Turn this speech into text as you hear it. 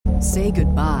Say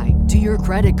goodbye to your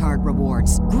credit card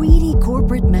rewards. Greedy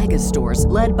corporate mega stores,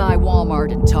 led by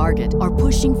Walmart and Target, are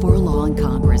pushing for a law in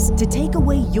Congress to take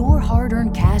away your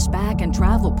hard-earned cash back and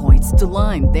travel points to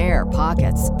line their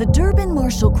pockets. The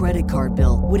Durbin-Marshall credit card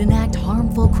bill would enact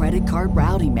harmful credit card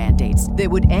routing mandates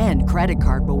that would end credit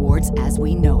card rewards as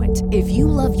we know it. If you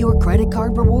love your credit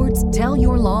card rewards, tell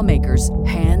your lawmakers,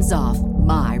 hands off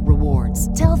my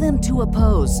rewards. Tell them to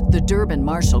oppose the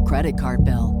Durbin-Marshall credit card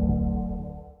bill.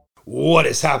 What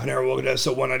is happening, everyone? Welcome to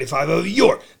episode 195 of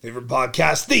your favorite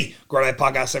podcast, the Grown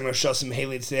Podcast. I'm going to show some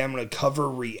Haley today. I'm going to cover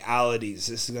realities.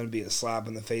 This is going to be a slap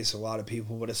in the face of a lot of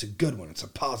people, but it's a good one. It's a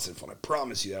positive one. I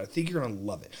promise you that. I think you're going to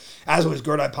love it. As always,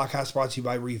 Grown Podcast brought to you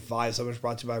by Revive. So much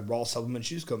brought to you by Raw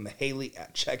Supplements. Use code Haley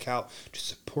at checkout to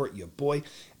support your boy.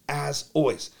 As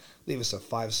always, leave us a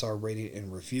 5-star rating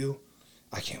and review.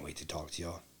 I can't wait to talk to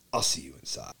y'all. I'll see you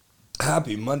inside.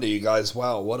 Happy Monday, you guys.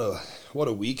 Wow, what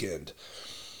a weekend.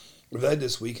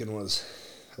 This weekend was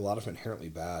a lot of inherently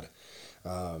bad.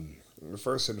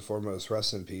 First and foremost,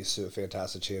 rest in peace to a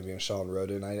fantastic champion, Shawn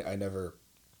Rhoden. I never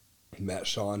met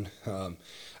Shawn. I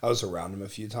was around him a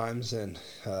few times, and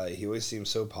he always seemed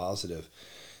so positive.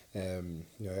 And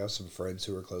I have some friends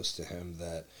who are close to him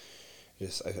that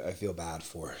I feel bad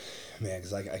for, man,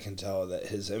 because I can tell that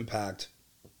his impact,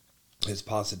 his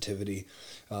positivity,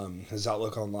 his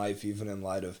outlook on life, even in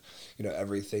light of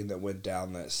everything that went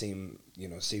down that seemed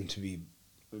to be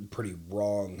pretty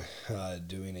wrong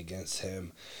doing against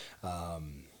him.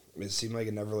 It seemed like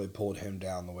it never really pulled him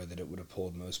down the way that it would have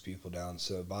pulled most people down.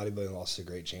 So bodybuilding lost a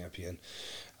great champion.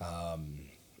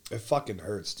 It fucking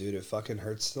hurts, dude. It fucking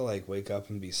hurts to wake up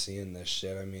and be seeing this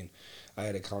shit. I mean, I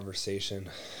had a conversation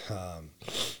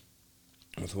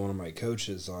with one of my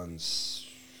coaches on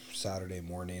Saturday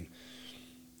morning.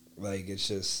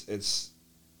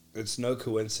 It's no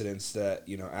coincidence that,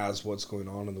 as what's going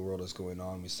on in the world is going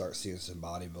on, we start seeing some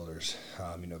bodybuilders,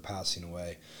 passing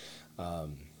away,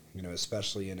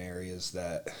 especially in areas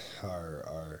that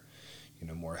are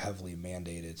more heavily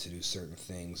mandated to do certain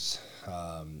things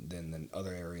than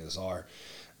other areas are.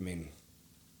 I mean,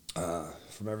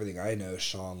 from everything I know,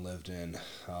 Shawn lived in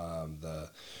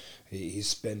he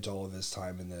spent all of his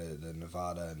time in the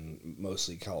Nevada and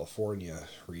mostly California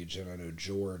region. I know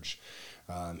George,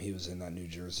 he was in that New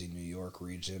Jersey, New York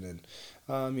region,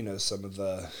 and some of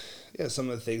the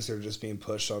things that are just being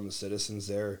pushed on the citizens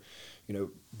there,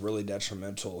 really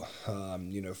detrimental,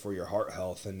 for your heart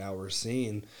health. And now we're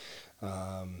seeing,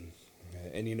 some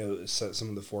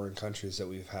of the foreign countries that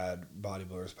we've had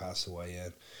bodybuilders pass away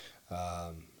in,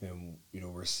 and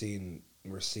we're seeing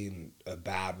a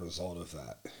bad result of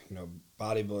that.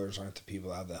 Bodybuilders aren't the people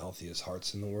that have the healthiest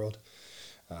hearts in the world,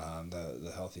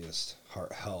 the healthiest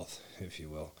heart health, if you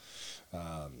will.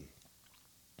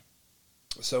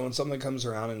 So when something comes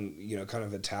around and, kind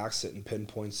of attacks it and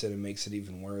pinpoints it and makes it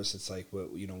even worse, it's like,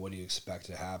 what do you expect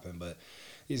to happen? But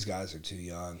these guys are too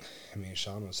young. I mean,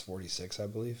 Shawn was 46, I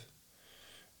believe.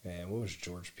 And what was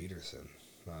George Peterson?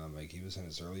 He was in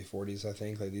his early 40s, I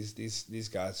think. These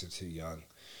guys are too young.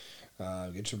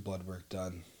 Get your blood work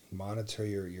done. Monitor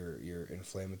your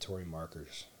inflammatory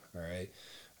markers. All right,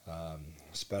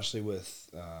 especially with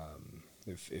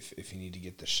if you need to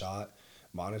get the shot,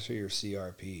 monitor your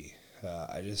CRP.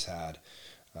 I just had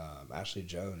Ashley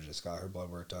Jones just got her blood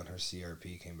work done. Her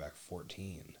CRP came back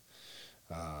 14.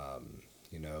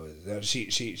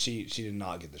 She did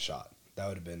not get the shot. That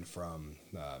would have been from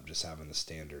just having the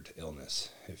standard illness,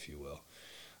 if you will.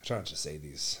 I try not to say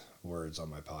these words on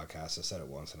my podcast. I said it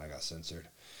once and I got censored.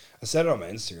 I said it on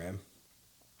my Instagram.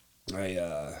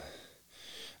 I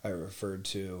referred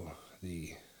to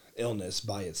the illness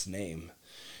by its name,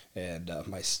 and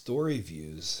my story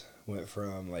views went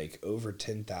from over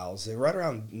 10,000, right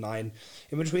around 9,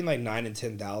 in between 9 and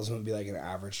 10,000 would be an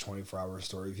average 24-hour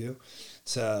story view,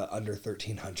 to under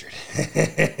 1,300.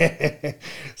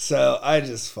 So I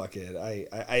just I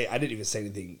didn't even say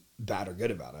anything bad or good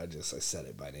about it. I said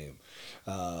it by name.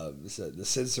 So the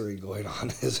censoring going on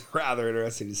is rather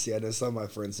interesting to see. I know some of my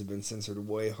friends have been censored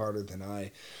way harder than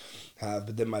I have,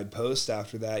 but then my post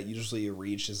after that, usually your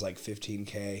reach is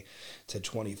 15K to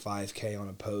 25K on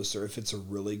a post, or if it's a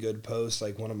really good post,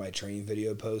 like one of my training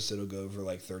video posts, it'll go over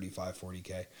 35,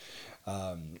 40K.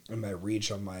 And my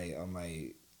reach on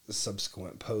my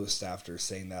subsequent post after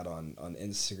saying that on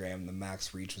Instagram, the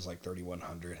max reach was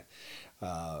 3,100.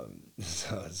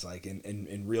 So it's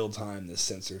in real time, this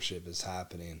censorship is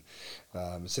happening.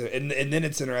 So then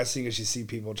it's interesting as you see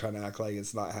people trying to act like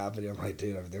it's not happening. I'm like,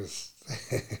 dude, there's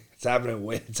it's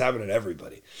happening to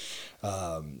everybody.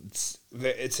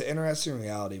 It's an interesting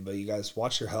reality, but you guys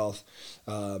watch your health.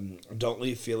 Don't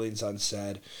leave feelings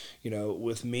unsaid.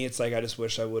 With me, it's like I just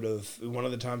wish I would have. One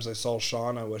of the times I saw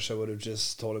Sean, I wish I would have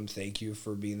just told him thank you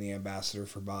for being the ambassador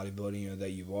for bodybuilding.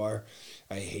 That you are.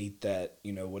 I hate that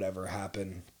whatever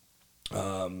happened.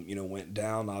 Went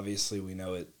down. Obviously, we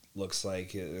know it looks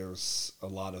like there was a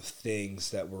lot of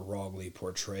things that were wrongly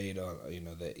portrayed on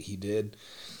that he did.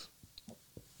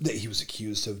 That he was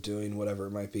accused of doing, whatever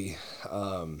it might be.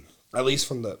 At least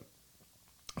from the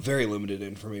very limited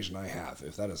information I have.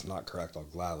 If that is not correct, I'll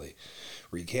gladly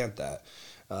recant that.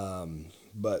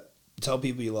 But tell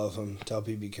people you love them. Tell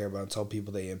people you care about them. Tell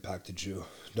people they impacted you.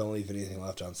 Don't leave anything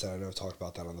left unsaid. I know I've talked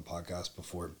about that on the podcast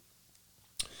before.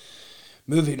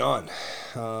 Moving on.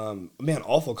 Man,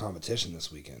 awful competition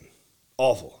this weekend.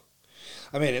 Awful.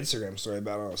 I made an Instagram story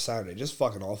about it on a Saturday. Just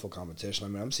fucking awful competition. I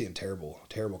mean, I'm seeing terrible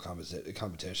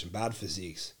competition. Bad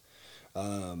physiques.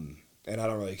 And I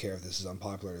don't really care if this is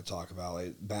unpopular to talk about.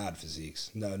 Like, bad physiques.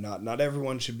 No, not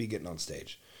everyone should be getting on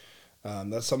stage.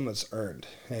 That's something that's earned.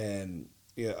 And,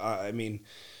 I mean,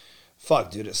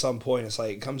 fuck, dude, at some point, it's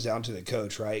like, it comes down to the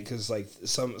coach, right? Because, like,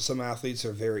 some athletes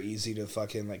are very easy to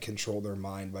fucking, like, control their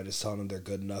mind by just telling them they're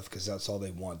good enough because that's all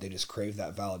they want. They just crave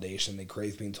that validation. They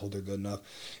crave being told they're good enough.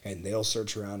 And they'll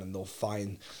search around and they'll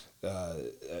find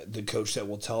the coach that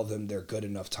will tell them they're good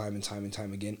enough time and time and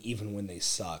time again, even when they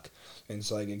suck. And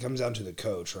so, like, it comes down to the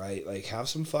coach, right? Like, have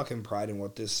some fucking pride in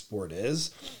what this sport is,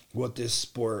 what this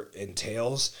sport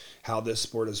entails, how this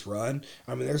sport is run.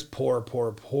 I mean, there's poor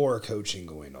coaching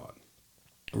going on.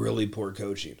 Really poor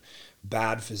coaching,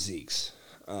 bad physiques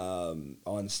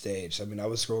on stage. I mean, I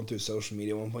was scrolling through social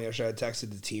media at one point. Actually, I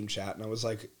texted the team chat, and I was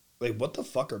like, what the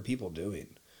fuck are people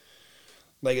doing?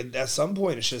 Like, at some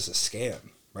point, it's just a scam,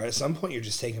 right? At some point, you're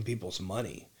just taking people's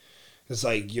money. It's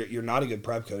like you're not a good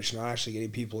prep coach. You're not actually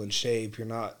getting people in shape. You're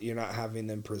not having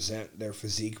them present their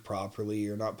physique properly.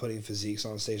 You're not putting physiques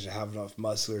on stage that have enough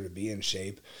muscular to be in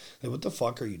shape. Like, what the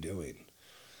fuck are you doing?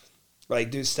 Like,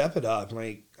 dude, step it up.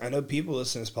 Like, I know people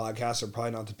listening to this podcast are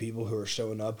probably not the people who are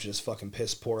showing up just fucking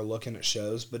piss poor looking at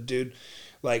shows. But, dude,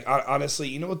 like, honestly,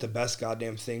 you know what the best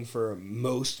goddamn thing for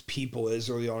most people is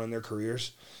early on in their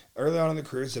careers? Early on in their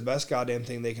careers, the best goddamn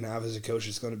thing they can have as a coach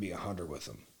is going to be 100 with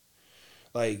them.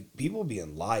 Like, people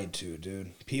being lied to,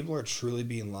 dude. People are truly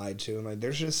being lied to. And, like,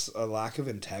 there's just a lack of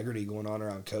integrity going on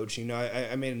around coaching.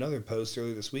 I made another post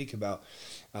earlier this week about,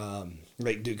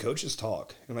 like, dude, coaches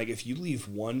talk. And, like, if you leave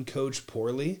one coach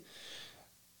poorly,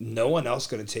 no one else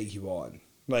going to take you on.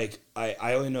 Like,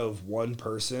 I only know of one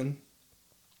person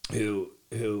who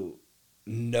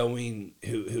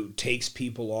takes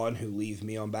people on who leave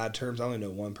me on bad terms. I only know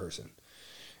one person.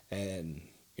 And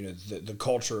the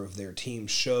culture of their team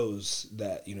shows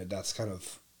that, that's kind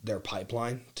of their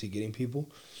pipeline to getting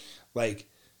people. Like,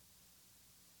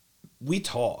 we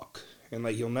talk, and,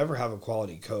 like, you'll never have a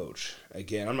quality coach.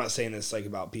 Again, I'm not saying this, like,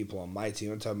 about people on my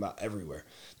team. I'm talking about everywhere.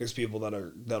 There's people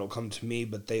that'll come to me,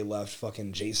 but they left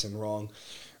fucking Jason wrong,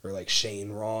 or, like,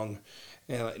 Shane wrong.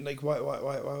 And, like, why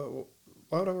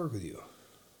would I work with you?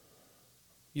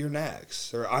 You're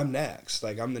next, or I'm next.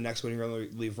 Like, I'm the next one you're going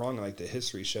to leave wrong. Like, the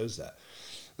history shows that.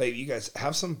 Like, you guys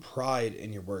have some pride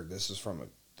in your work. This is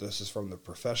from the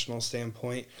professional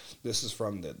standpoint. This is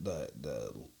from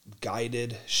the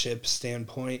guided ship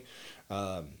standpoint.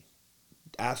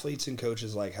 Athletes and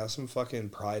coaches, like, have some fucking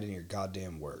pride in your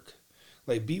goddamn work.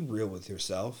 Like, be real with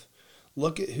yourself.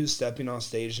 Look at who's stepping on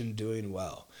stage and doing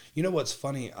well. You know what's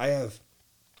funny? I have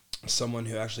someone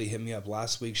who actually hit me up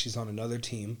last week. She's on another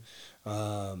team.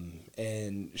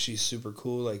 And she's super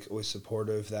cool, like, always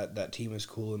supportive. That team is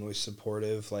cool and always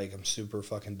supportive. Like, I'm super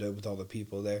fucking dope with all the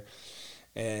people there.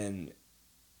 And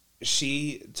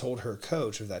she told her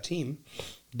coach of that team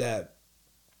that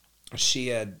she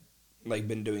had, like,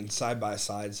 been doing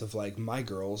side-by-sides of, like, my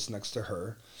girls next to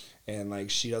her. And, like,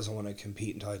 she doesn't want to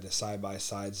compete until, like, the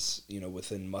side-by-sides,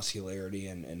 within muscularity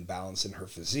and balance in her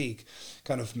physique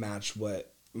kind of match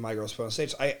what my girls put on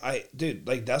stage. Dude,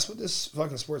 like, that's what this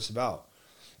fucking sport's about.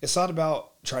 It's not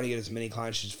about trying to get as many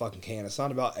clients as you fucking can. It's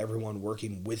not about everyone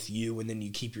working with you and then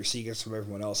you keep your secrets from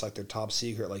everyone else like they're top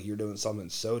secret, like you're doing something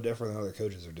so different than other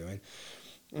coaches are doing.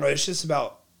 It's just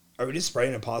about, are we just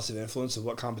spreading a positive influence of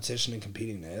what competition and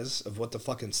competing is, of what the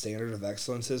fucking standard of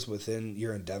excellence is within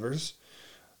your endeavors?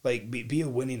 Like, be a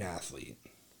winning athlete.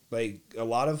 Like, a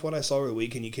lot of what I saw over the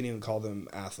weekend, you can't even call them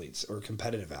athletes or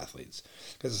competitive athletes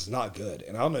because it's not good.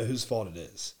 And I don't know whose fault it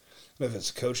is. I don't know if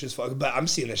it's coach's fault, but I'm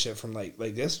seeing this shit from, like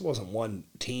this wasn't one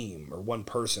team or one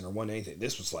person or one anything.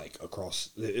 This was, like, across.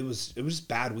 It was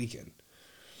bad weekend.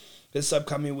 This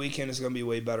upcoming weekend is going to be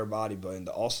way better bodybuilding.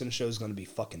 The Austin show is going to be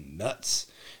fucking nuts.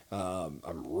 I'm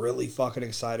really fucking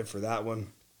excited for that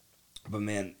one. But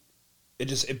man,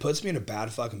 it puts me in a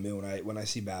bad fucking mood when I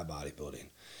see bad bodybuilding.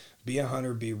 Be a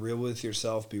hunter, be real with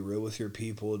yourself, be real with your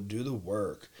people, do the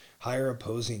work, hire a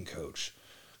posing coach,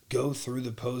 go through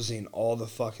the posing all the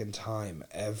fucking time,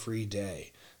 every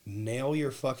day. Nail your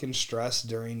fucking stress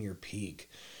during your peak.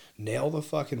 Nail the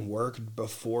fucking work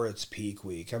before it's peak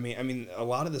week. I mean, a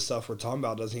lot of the stuff we're talking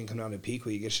about doesn't even come down to peak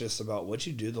week. It's just about what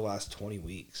you do the last 20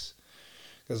 weeks.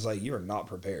 Because, like, you are not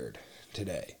prepared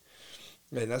today.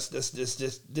 And that's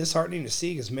disheartening to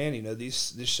see because, man, you know,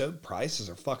 these show prices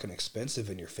are fucking expensive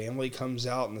and your family comes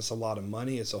out and it's a lot of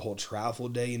money. It's a whole travel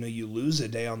day. You know, you lose a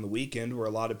day on the weekend where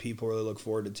a lot of people really look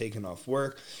forward to taking off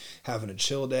work, having a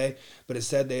chill day. But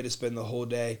instead they had to spend the whole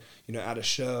day, you know, at a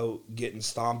show getting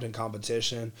stomped in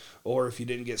competition. Or if you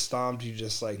didn't get stomped, you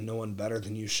just, like, no one better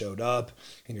than you showed up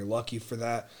and you're lucky for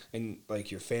that. And,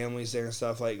 like, your family's there and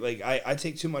stuff. Like I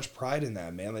take too much pride in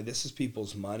that, man. Like, this is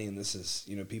people's money and this is,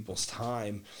 you know, people's time.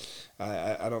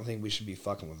 I don't think we should be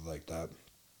fucking with it like that.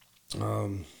 I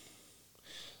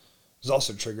was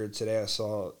also triggered today. I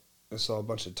saw a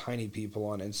bunch of tiny people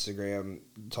on Instagram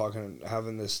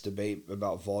having this debate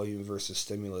about volume versus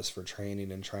stimulus for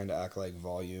training and trying to act like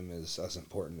volume is as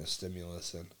important as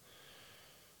stimulus. And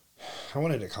I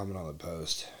wanted to comment on the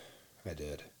post. I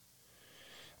did. I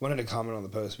wanted to comment on the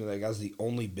post and be like, as the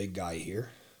only big guy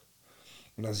here,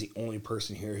 and as the only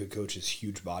person here who coaches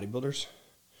huge bodybuilders,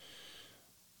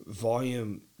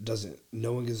 volume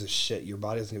no one gives a shit. Your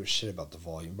body doesn't give a shit about the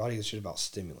volume. Your body gives a shit about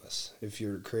stimulus. If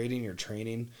you're creating your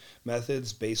training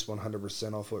methods based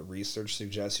 100% off what research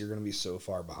suggests, you're going to be so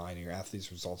far behind and your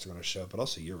athletes' results are going to show it, but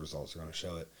also your results are going to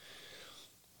show it.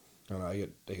 I don't know, I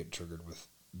get triggered with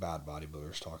bad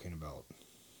bodybuilders talking about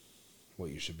what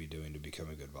you should be doing to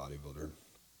become a good bodybuilder.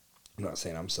 I'm not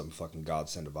saying I'm some fucking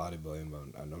godsend to bodybuilding,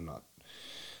 but I'm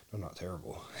not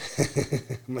terrible.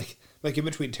 I'm like in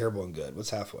between terrible and good. What's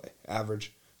halfway?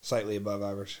 Average, slightly above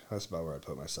average. That's about where I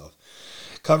put myself.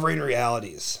 Covering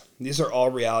realities. These are all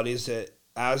realities that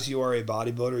as you are a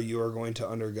bodybuilder, you are going to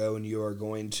undergo and you are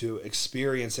going to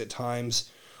experience at times.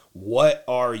 What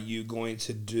are you going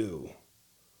to do?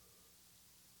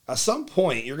 At some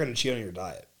point, you're going to cheat on your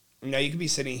diet. Now, you could be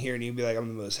sitting here and you'd be like, I'm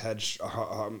the most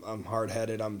I'm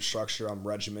hard-headed, I'm structured, I'm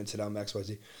regimented, I'm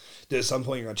XYZ. Dude, at some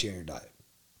point, you're going to cheat on your diet.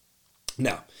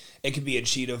 Now, it could be a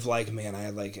cheat of like, man, I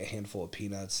had like a handful of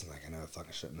peanuts and like I know I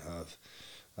fucking shouldn't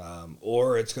have.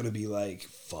 Or it's going to be like,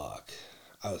 fuck,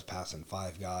 I was passing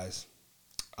 5 guys.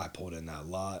 I pulled in that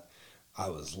lot. I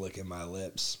was licking my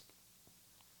lips.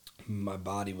 My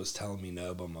body was telling me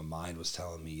no, but my mind was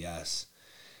telling me yes.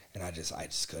 And I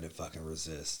just couldn't fucking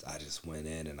resist. I just went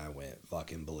in and I went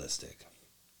fucking ballistic.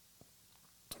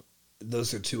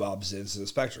 Those are two opposites of the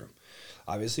spectrum.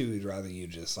 Obviously, we'd rather you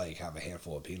just like have a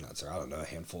handful of peanuts or I don't know, a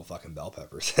handful of fucking bell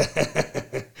peppers.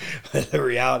 But the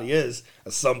reality is,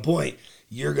 at some point,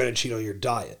 you're going to cheat on your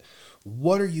diet.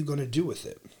 What are you going to do with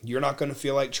it? You're not going to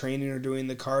feel like training or doing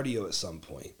the cardio at some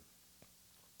point.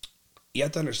 You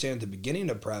have to understand at the beginning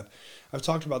of prep, I've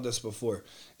talked about this before.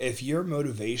 If your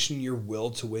motivation, your will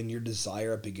to win, your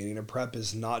desire at beginning of prep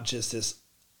is not just this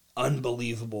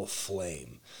unbelievable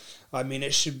flame. I mean,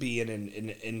 it should be an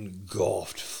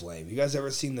engulfed flame. You guys ever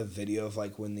seen the video of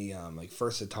like when the like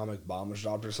first atomic bomb was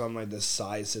dropped or something, like the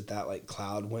size that like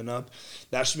cloud went up?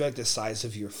 That should be like the size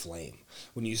of your flame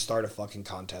when you start a fucking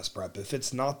contest prep. If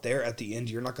it's not there at the end,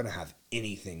 you're not going to have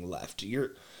anything left.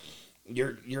 You're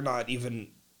not even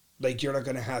like, you're not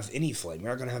going to have any flame.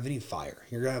 You're not going to have any fire.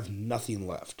 You're going to have nothing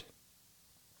left.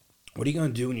 What are you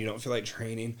going to do when you don't feel like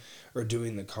training or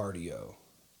doing the cardio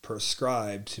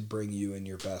prescribed to bring you in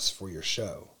your best for your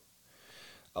show?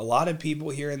 A lot of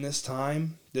people here in this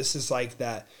time, this is like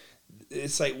that.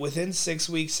 It's like within 6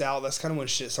 weeks out, that's kind of when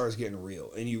shit starts getting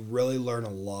real. And you really learn a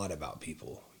lot about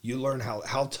people. You learn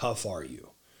how tough are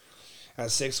you. At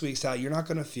 6 weeks out, you're not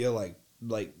going to feel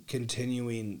like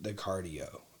continuing the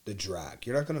cardio, the drag.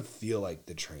 You're not going to feel like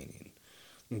the training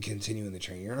and continuing the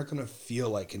training. You're not going to feel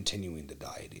like continuing the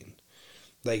dieting.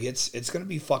 Like it's going to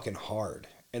be fucking hard.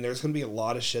 And there's going to be a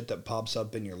lot of shit that pops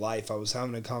up in your life. I was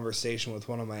having a conversation with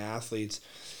one of my athletes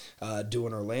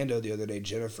doing Orlando the other day,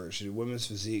 Jennifer. She's a women's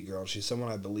physique girl. She's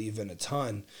someone I believe in a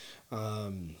ton,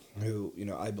 who, you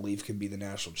know, I believe could be the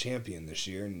national champion this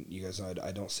year. And you guys know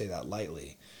I don't say that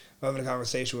lightly. I'm having a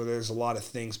conversation where there's a lot of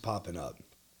things popping up.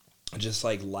 Just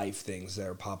like life things that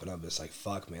are popping up. It's like,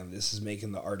 fuck, man, this is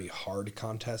making the already hard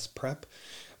contest prep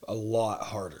a lot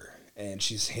harder. And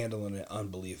she's handling it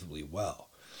unbelievably well.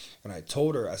 And I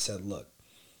told her, I said, look,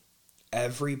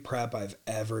 every prep I've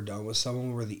ever done with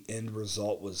someone where the end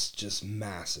result was just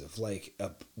massive, like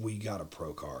we got a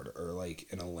pro card or like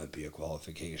an Olympia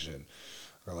qualification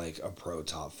or like a pro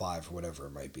top 5 or whatever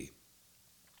it might be.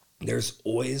 There's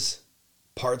always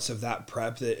parts of that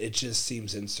prep that it just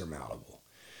seems insurmountable.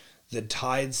 The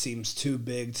tide seems too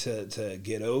big to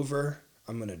get over.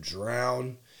 I'm going to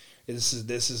drown. This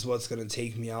is what's going to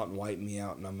take me out and wipe me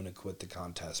out, and I'm going to quit the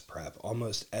contest prep.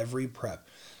 Almost every prep,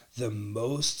 the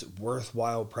most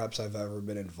worthwhile preps I've ever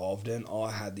been involved in, all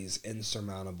had these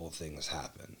insurmountable things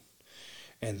happen.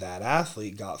 And that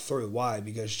athlete got through. Why?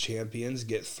 Because champions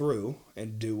get through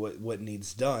and do what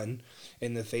needs done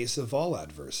in the face of all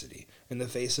adversity, in the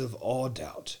face of all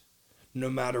doubt. No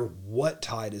matter what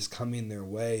tide is coming their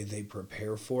way, they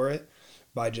prepare for it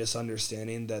by just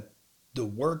understanding that the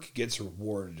work gets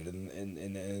rewarded.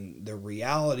 And the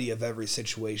reality of every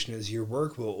situation is your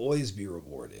work will always be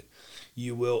rewarded.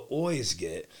 You will always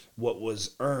get what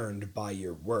was earned by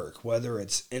your work, whether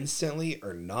it's instantly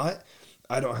or not.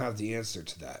 I don't have the answer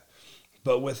to that.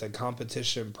 But with a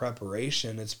competition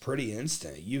preparation, it's pretty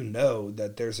instant. You know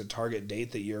that there's a target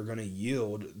date that you're going to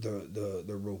yield the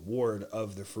reward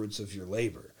of the fruits of your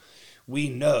labor. We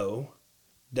know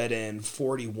that in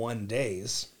 41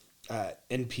 days at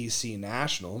NPC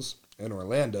Nationals in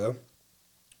Orlando,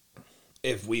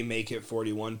 if we make it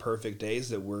 41 perfect days,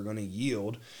 that we're going to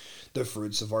yield the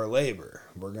fruits of our labor.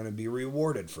 We're going to be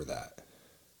rewarded for that.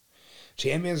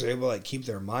 Champions are able to keep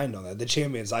their mind on that. The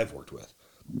champions I've worked with,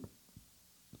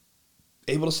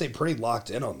 able to stay pretty locked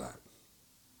in on that.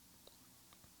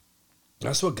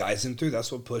 That's what guides them through.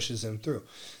 That's what pushes them through.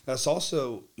 That's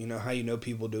also, how you know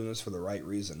people doing this for the right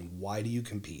reason. Why do you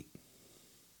compete?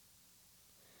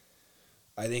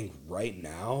 I think right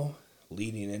now,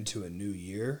 leading into a new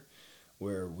year,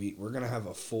 where we're going to have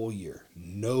a full year,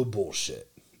 no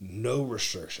bullshit, no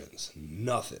restrictions,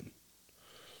 nothing.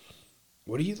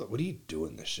 What are you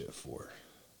doing this shit for?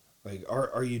 Like,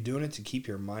 are you doing it to keep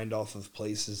your mind off of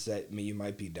places that you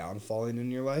might be downfalling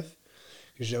in your life?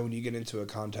 Because when you get into a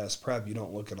contest prep, you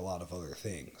don't look at a lot of other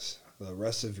things. The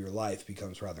rest of your life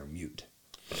becomes rather mute.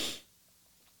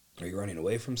 Are you running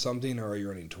away from something, or are you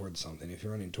running towards something? If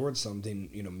you're running towards something,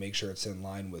 make sure it's in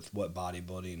line with what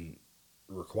bodybuilding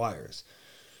requires.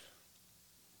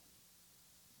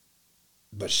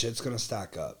 But shit's going to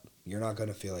stack up. You're not going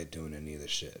to feel like doing any of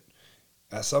this shit.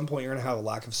 At some point, you're going to have a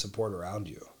lack of support around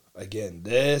you. Again,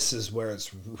 this is where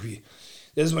this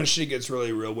is when shit gets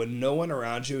really real. When no one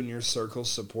around you in your circle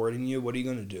supporting you, what are you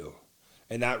going to do?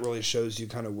 And that really shows you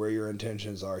kind of where your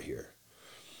intentions are here.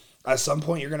 At some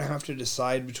point, you're going to have to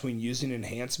decide between using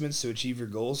enhancements to achieve your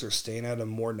goals or staying at a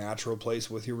more natural place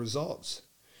with your results.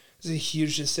 This is a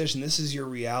huge decision. This is your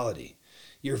reality.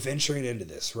 You're venturing into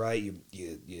this, right?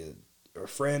 You a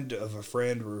friend of a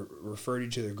friend referred you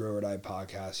to the Grow or Die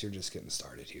podcast. You're just getting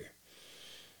started here.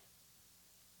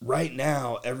 Right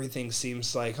now, everything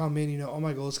seems like, oh man, all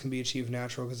my goals can be achieved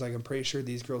natural because I'm pretty sure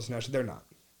these girls natural. They're not.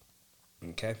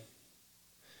 Okay?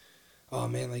 Oh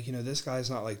man, this guy's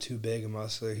not too big and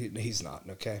muscular. He's not,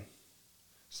 okay?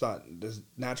 It's not.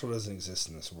 Natural doesn't exist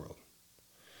in this world.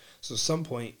 So at some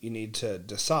point, you need to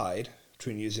decide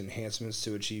between using enhancements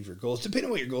to achieve your goals, depending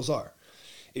on what your goals are.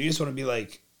 If you just want to be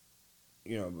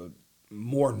a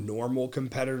more normal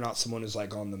competitor, not someone who's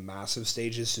on the massive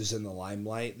stages, who's in the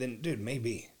limelight, then dude,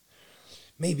 maybe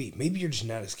your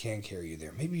genetics can carry you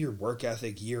there. Maybe your work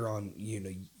ethic year on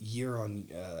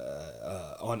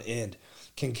end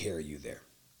can carry you there,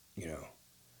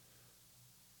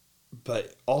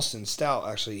 But Austin Stout,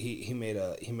 actually, he made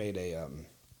a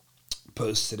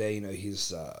post today.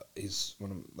 He's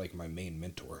one of my main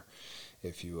mentor,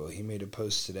 if you will. He made a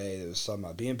post today that was talking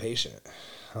about being patient.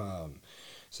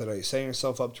 Said, are you setting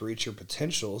yourself up to reach your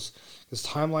potentials? Because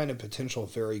timeline and potential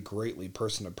vary greatly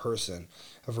person to person.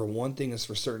 However, one thing is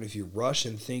for certain, if you rush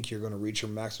and think you're going to reach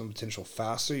your maximum potential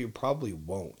faster, you probably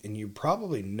won't. And you're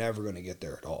probably never going to get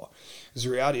there at all. Because the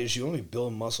reality is you only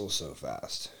build muscle so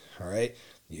fast. All right?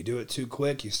 You do it too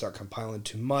quick, you start compiling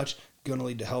too much, going to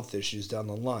lead to health issues down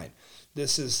the line.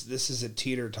 This is a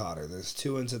teeter-totter. There's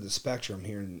two ends of the spectrum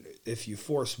here, and if you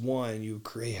force one, you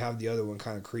have the other one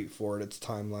kind of creep forward its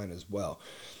timeline as well.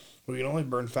 We can only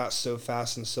burn fat so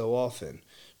fast and so often.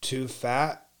 Too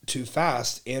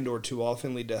fast and or too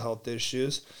often lead to health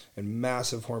issues and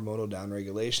massive hormonal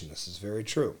downregulation. This is very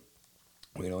true.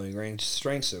 We can only gain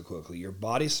strength so quickly. Your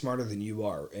body's smarter than you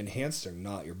are. Enhanced or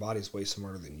not, your body's way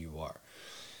smarter than you are.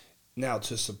 Now,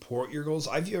 to support your goals,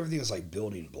 I view everything as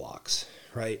building blocks,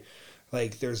 right?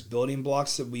 Like, there's building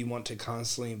blocks that we want to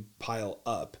constantly pile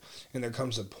up. And there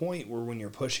comes a point where when you're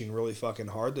pushing really fucking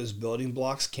hard, those building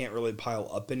blocks can't really pile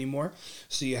up anymore.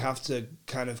 So you have to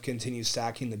kind of continue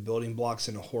stacking the building blocks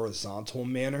in a horizontal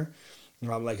manner.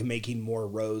 Like making more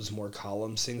rows, more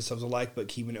columns, things, stuff like, but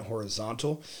keeping it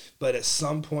horizontal. But at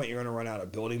some point, you're going to run out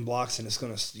of building blocks, and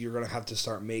you're going to have to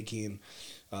start making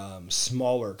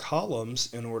smaller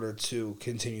columns in order to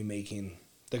continue making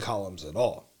the columns at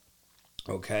all.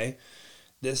 Okay,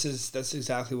 that's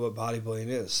exactly what bodybuilding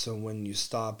is. So when you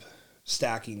stop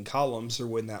stacking columns, or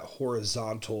when that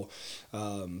horizontal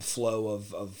flow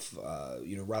of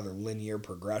rather linear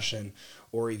progression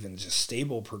or even just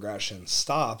stable progression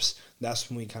stops, that's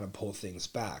when we kind of pull things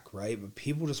back, right? But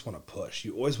people just want to push.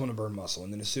 You always want to burn muscle,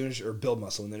 and then build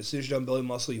muscle, and then as soon as you're done building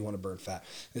muscle, you want to burn fat.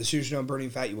 And as soon as you're done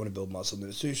burning fat, you want to build muscle, and then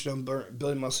as soon as you're done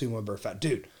building muscle, you want to burn fat.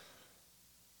 Dude,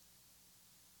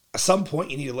 at some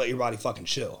point, you need to let your body fucking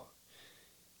chill.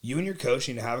 You and your coach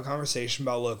need to have a conversation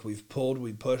about, look, we've pulled,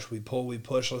 we push, we pull, we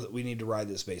push. We need to ride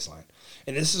this baseline.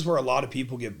 And this is where a lot of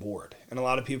people get bored. And a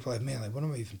lot of people are like, man, what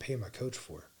am I even paying my coach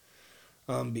for?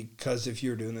 Because if you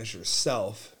were doing this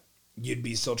yourself, you'd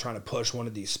be still trying to push one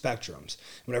of these spectrums.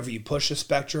 Whenever you push a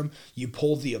spectrum, you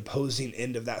pull the opposing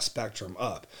end of that spectrum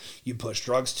up. You push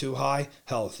drugs too high,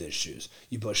 health issues.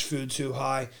 You push food too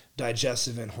high,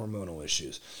 digestive and hormonal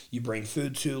issues. You bring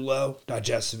food too low,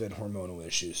 digestive and hormonal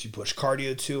issues. You push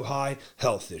cardio too high,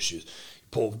 health issues. You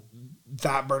pull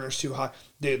fat burners too high.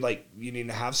 Dude, like, you need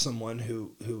to have someone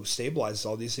who stabilizes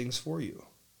all these things for you.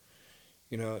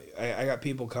 You know, I got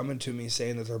people coming to me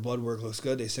saying that their blood work looks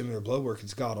good. They send me their blood work.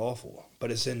 It's god-awful, but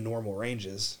it's in normal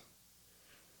ranges.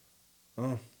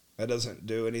 Oh, that doesn't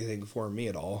do anything for me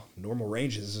at all. Normal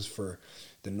ranges is for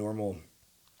the normal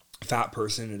fat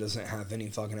person who doesn't have any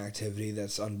fucking activity,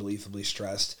 that's unbelievably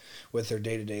stressed with their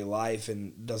day-to-day life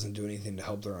and doesn't do anything to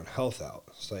help their own health out.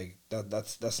 It's like,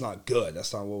 that's not good.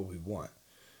 That's not what we want.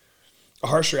 A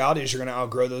harsh reality is you're going to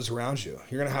outgrow those around you.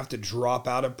 You're going to have to drop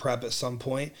out of prep at some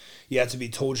point. You have to be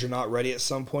told you're not ready at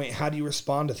some point. How do you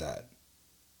respond to that?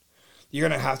 You're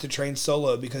going to have to train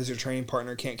solo because your training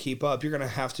partner can't keep up. You're going to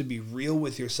have to be real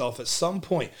with yourself at some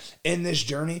point in this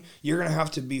journey. You're going to have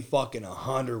to be fucking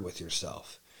 100 with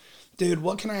yourself. Dude,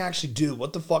 what can I actually do?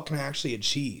 What the fuck can I actually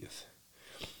achieve?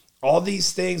 All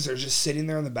these things are just sitting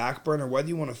there on the back burner. Whether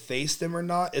you want to face them or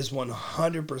not is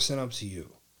 100% up to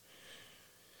you.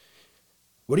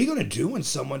 What are you going to do when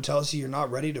someone tells you you're not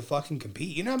ready to fucking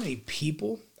compete? You know how many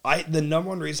people, the number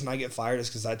one reason I get fired is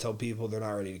because I tell people they're not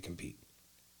ready to compete.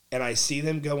 And I see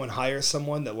them go and hire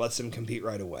someone that lets them compete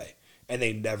right away. And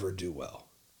they never do well.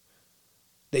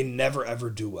 They never ever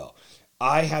do well.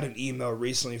 I had an email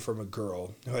recently from a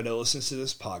girl who had listened to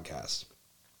this podcast.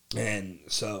 And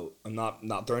so I'm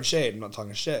not throwing shade. I'm not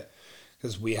talking shit.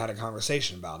 Because we had a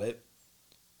conversation about it.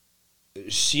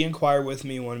 She inquired with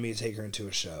me, wanted me to take her into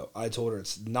a show. I told her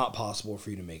it's not possible for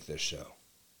you to make this show.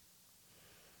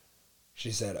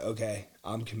 She said, okay,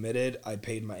 I'm committed. I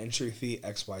paid my entry fee,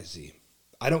 XYZ.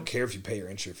 I don't care if you pay your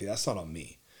entry fee. That's not on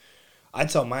me. I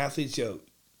tell my athletes,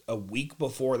 a week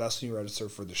before, that's when you register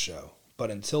for the show.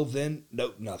 But until then,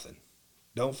 nope, nothing.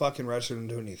 Don't fucking register and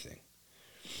do anything.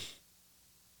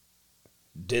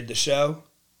 Did the show,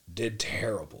 did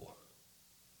terrible.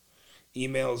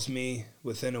 Emails me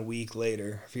within a week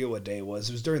later. I forget what day it was.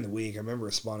 It was during the week. I remember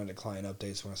responding to client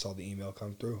updates when I saw the email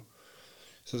come through.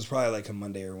 So it was probably like a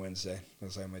Monday or Wednesday.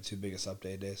 Those are like my two biggest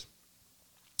update days.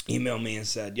 Emailed me and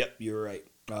said, yep, you were right.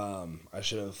 I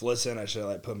should have listened. I should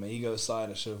have put my ego aside.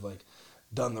 I should have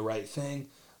done the right thing.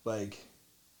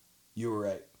 You were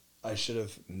right. I should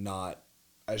have not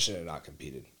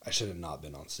competed. I should have not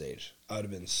been on stage. I would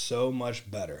have been so much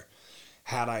better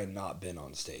had I not been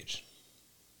on stage.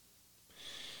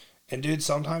 And dude,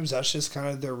 sometimes that's just kind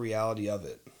of the reality of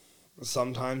it.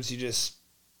 Sometimes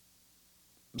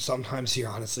you're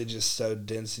honestly just so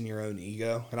dense in your own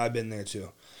ego. And I've been there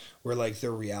too. Where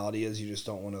the reality is you just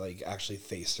don't want to actually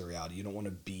face the reality. You don't want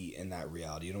to be in that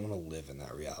reality. You don't want to live in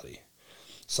that reality.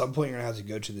 At some point you're going to have to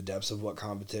go to the depths of what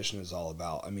competition is all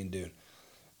about. I mean, dude,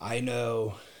 I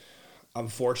know I'm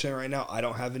fortunate right now. I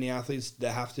don't have any athletes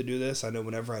that have to do this. I know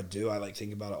whenever I do, I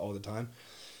think about it all the time.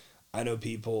 I know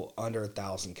people under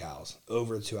 1,000 calories,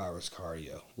 over 2 hours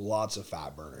cardio, lots of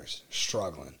fat burners,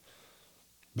 struggling.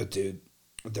 But dude,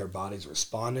 their body's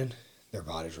responding. Their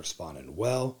body's responding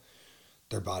well.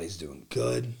 Their body's doing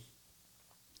good.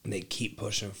 And they keep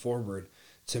pushing forward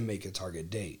to make a target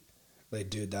date.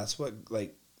 Dude, that's what,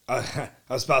 I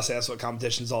was about to say that's what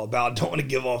competition's all about. I don't want to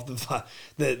give off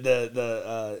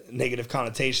the negative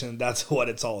connotation. That's what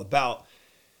it's all about.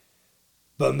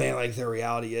 But man, like the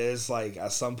reality is, like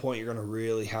at some point you're gonna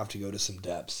really have to go to some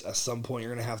depths. At some point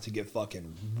you're gonna have to get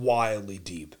fucking wildly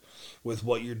deep with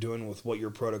what you're doing, with what your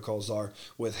protocols are,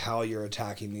 with how you're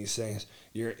attacking these things.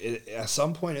 At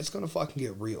some point it's gonna fucking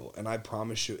get real, and I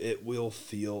promise you, it will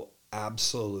feel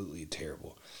absolutely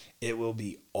terrible. It will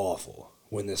be awful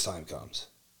when this time comes.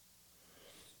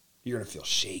 You're gonna feel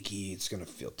shaky. It's gonna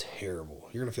feel terrible.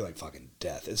 You're gonna feel like fucking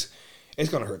death. It's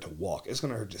gonna hurt to walk. It's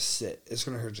gonna hurt to sit. It's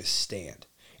gonna hurt to stand.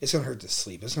 It's going to hurt to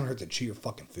sleep. It's going to hurt to chew your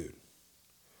fucking food.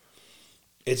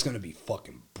 It's going to be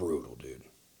fucking brutal, dude.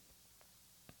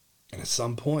 And at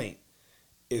some point,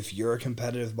 if you're a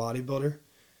competitive bodybuilder,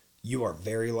 you are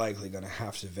very likely going to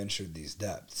have to venture these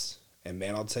depths. And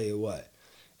man, I'll tell you what,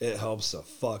 it helps a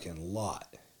fucking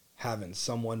lot having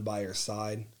someone by your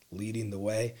side leading the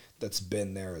way that's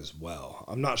been there as well.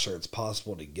 I'm not sure it's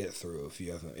possible to get through if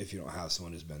you don't have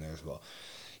someone who's been there as well.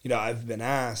 You know, I've been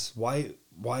asked, why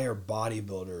are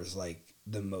bodybuilders like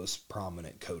the most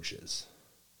prominent coaches?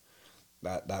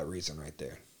 That reason right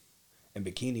there. In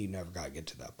bikini, you never got to get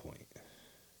to that point.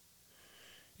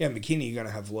 Yeah, in bikini, you're going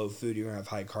to have low food, you're going to have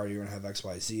high cardio, you're going to have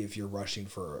XYZ if you're rushing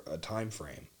for a time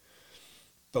frame.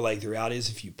 But like the reality is,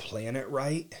 if you plan it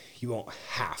right, you won't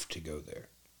have to go there.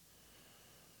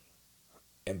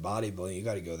 In bodybuilding, you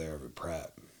got to go there every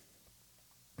prep.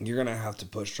 You're going to have to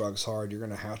push drugs hard. You're going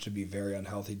to have to be very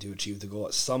unhealthy to achieve the goal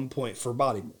at some point for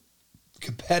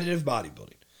competitive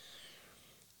bodybuilding.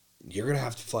 You're going to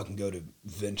have to fucking go to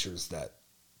ventures that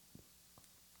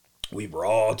we were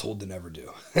all told to never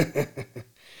do.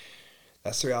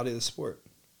 That's the reality of the sport.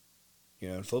 You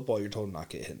know, in football, you're told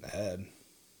not to get hit in the head.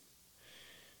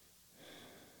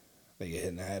 They get hit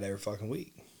in the head every fucking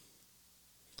week.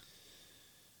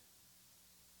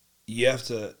 You have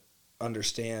to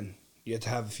understand, you have to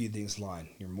have a few things aligned.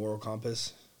 Your moral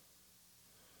compass,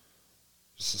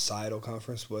 societal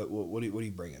compass. What are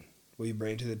you bringing? What are you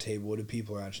bringing to the table? What do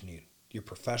people around you need? You're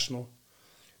professional,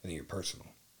 and then you're personal.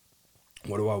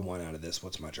 What do I want out of this?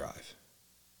 What's my drive?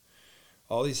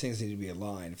 All these things need to be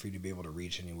aligned for you to be able to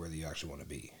reach anywhere that you actually want to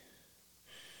be.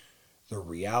 The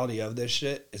reality of this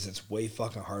shit is it's way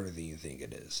fucking harder than you think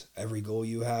it is. Every goal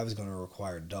you have is going to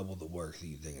require double the work that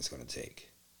you think it's going to take.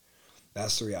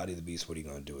 That's the reality of the beast. What are you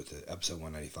going to do with it? Episode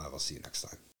 195. I'll see you next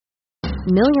time.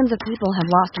 Millions of people have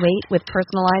lost weight with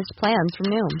personalized plans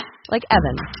from Noom. Like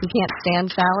Evan, who can't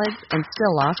stand salads and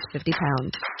still lost 50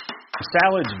 pounds.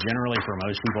 Salads generally for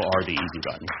most people are the easy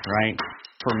button, right?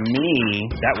 For me,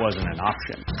 that wasn't an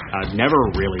option. I never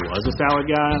really was a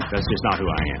salad guy. That's just not who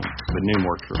I am. But Noom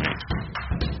worked for me.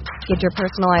 Get your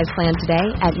personalized plan today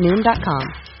at Noom.com.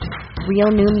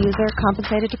 Real Noom user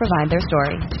compensated to provide their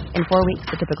story. In 4 weeks,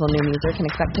 the typical Noom user can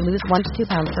expect to lose 1 to 2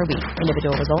 pounds per week.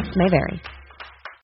 Individual results may vary.